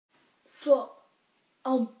So,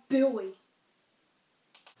 I'm Billy.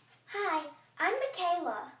 Hi, I'm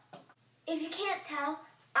Michaela. If you can't tell,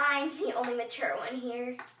 I'm the only mature one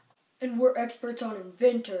here. And we're experts on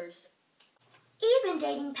inventors. Even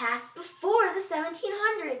dating past before the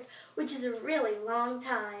 1700s, which is a really long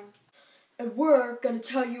time. And we're going to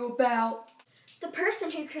tell you about the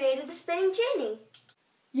person who created the spinning jenny.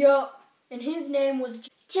 Yup, and his name was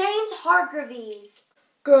James Hargreaves.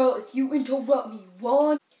 Girl, if you interrupt me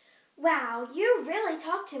one... Wow, you really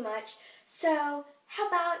talk too much. So, how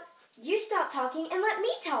about you stop talking and let me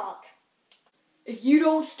talk? If you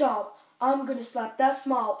don't stop, I'm going to slap that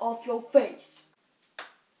smile off your face.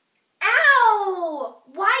 Ow!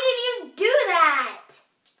 Why did you do that?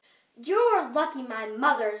 You're lucky my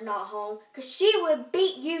mother's not home, 'cause she would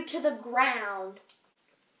beat you to the ground.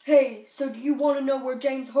 Hey, so do you want to know where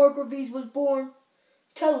James Hargreaves was born?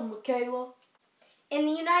 Tell him, Michaela. In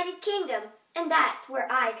the United Kingdom, and that's where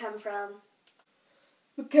I come from.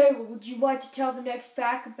 Michaela, would you like to tell the next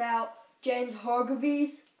fact about James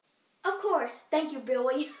Hargreaves? Of course. Thank you,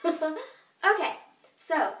 Billy. Okay,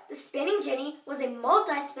 so the spinning jenny was a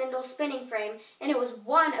multi-spindle spinning frame, and it was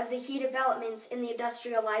one of the key developments in the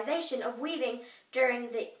industrialization of weaving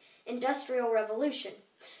during the Industrial Revolution.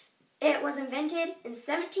 It was invented in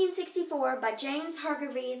 1764 by James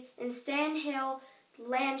Hargreaves in Stanhill,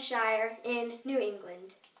 Lancashire in New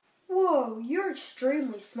England. Whoa, you're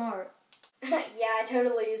extremely smart. Yeah, I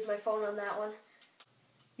totally used my phone on that one.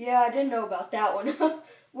 Yeah, I didn't know about that one.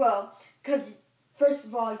 Well, because first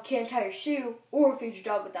of all, you can't tie your shoe or feed your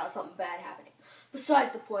dog without something bad happening.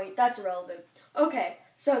 Besides the point, that's irrelevant. Okay,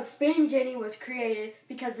 so the spinning jenny was created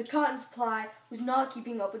because the cotton supply was not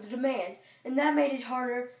keeping up with the demand, and that made it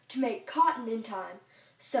harder to make cotton in time.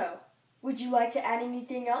 So, would you like to add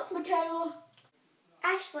anything else, Michaela?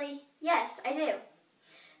 Actually, yes, I do.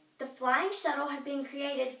 The flying shuttle had been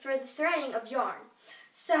created for the threading of yarn.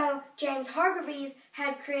 So, James Hargreaves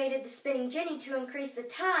had created the spinning jenny to increase the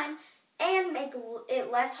time and make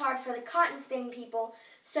it less hard for the cotton spinning people.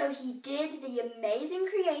 So he did the amazing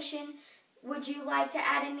creation. Would you like to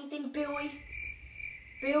add anything, Billy?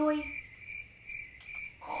 Billy?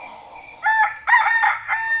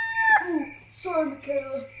 Ooh, sorry,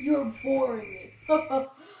 Michaela, you're boring me.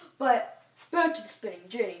 But back to the spinning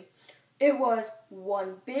jenny. It was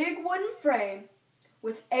one big wooden frame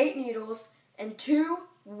with 8 needles and 2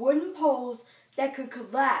 wooden poles that could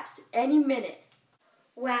collapse any minute.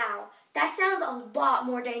 Wow, that sounds a lot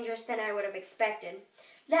more dangerous than I would have expected.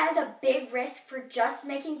 That is a big risk for just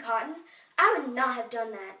making cotton. I would not have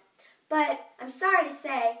done that. But I'm sorry to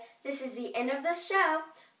say, this is the end of the show.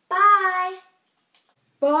 Bye!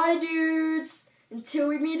 Bye, dudes! Until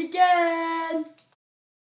we meet again!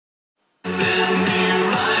 Spin me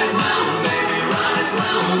right round, baby, right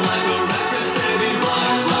round like a record.